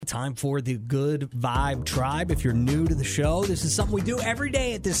Time for the Good Vibe Tribe. If you're new to the show, this is something we do every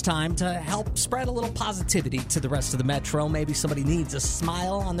day at this time to help spread a little positivity to the rest of the metro. Maybe somebody needs a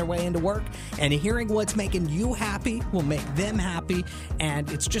smile on their way into work, and hearing what's making you happy will make them happy, and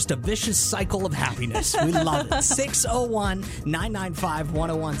it's just a vicious cycle of happiness. We love it.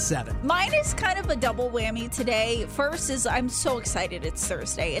 601-995-1017. Mine is kind of a double whammy today. First is I'm so excited it's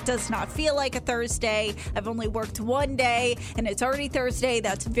Thursday. It does not feel like a Thursday. I've only worked one day, and it's already Thursday.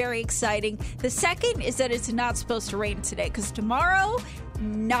 That's very exciting. The second is that it's not supposed to rain today, because tomorrow,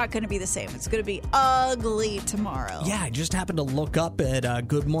 not going to be the same. It's going to be ugly tomorrow. Yeah, I just happened to look up at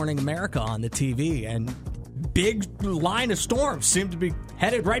Good Morning America on the TV, and big line of storms seem to be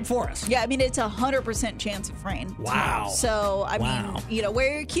headed right for us. Yeah, I mean, it's 100% chance of rain. Wow. Tomorrow. So, I mean,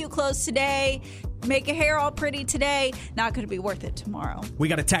 wear your cute clothes today. Make your hair all pretty today. Not going to be worth it tomorrow. We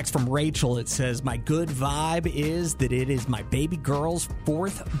got a text from Rachel. It says, my good vibe is that it is my baby girl's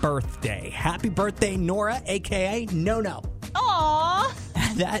 4th birthday. Happy birthday, Nora, a.k.a. No-No. Aww.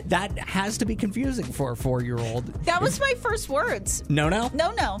 That has to be confusing for a 4-year-old. That was my first words. No-No?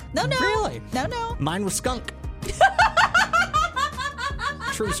 No-No. No-No. Really? No-No. Mine was skunk.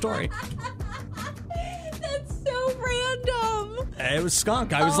 True story. That's so random. It was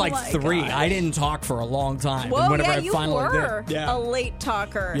skunk. I was like 3. gosh. I didn't talk for a long time. Whoa, and whenever yeah, I you finally were did, a late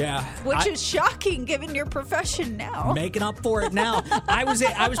talker. Yeah. Which is shocking given your profession now. Making up for it now. I was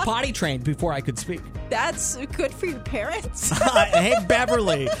potty trained before I could speak. That's good for your parents. Hey,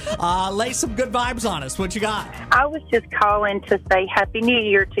 Beverly, lay some good vibes on us. What you got? I was just calling to say Happy New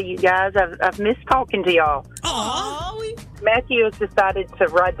Year to you guys. I've missed talking to y'all. Aww. Matthew has decided to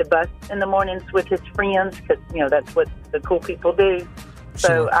ride the bus in the mornings with his friends because, that's what the cool people do.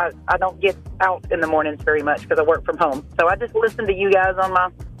 So Sure. I don't get out in the mornings very much because I work from home. So I just listen to you guys on my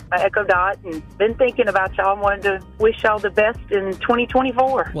Echo Dot and been thinking about y'all and wanted to wish y'all the best in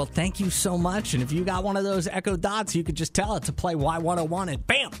 2024. Well, thank you so much. And if you got one of those Echo Dots, you could just tell it to play Y101 and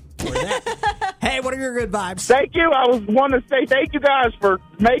bam! We're there. Hey, what are your good vibes? Thank you. I was wanting to say thank you guys for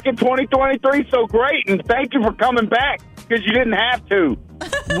making 2023 so great, and thank you for coming back because you didn't have to.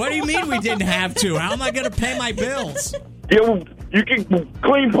 What do you mean we didn't have to? How am I going to pay my bills? You can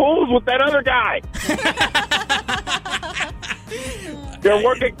clean pools with that other guy. They're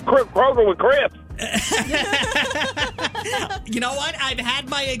working Kroger with Crips. You know what? I've had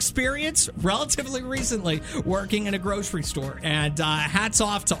my experience relatively recently working in a grocery store, and hats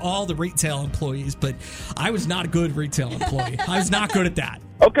off to all the retail employees, but I was not a good retail employee. I was not good at that.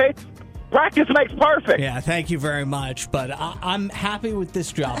 Okay. Practice makes perfect. Yeah, thank you very much, but I'm happy with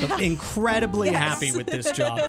this job. I'm incredibly happy with this job.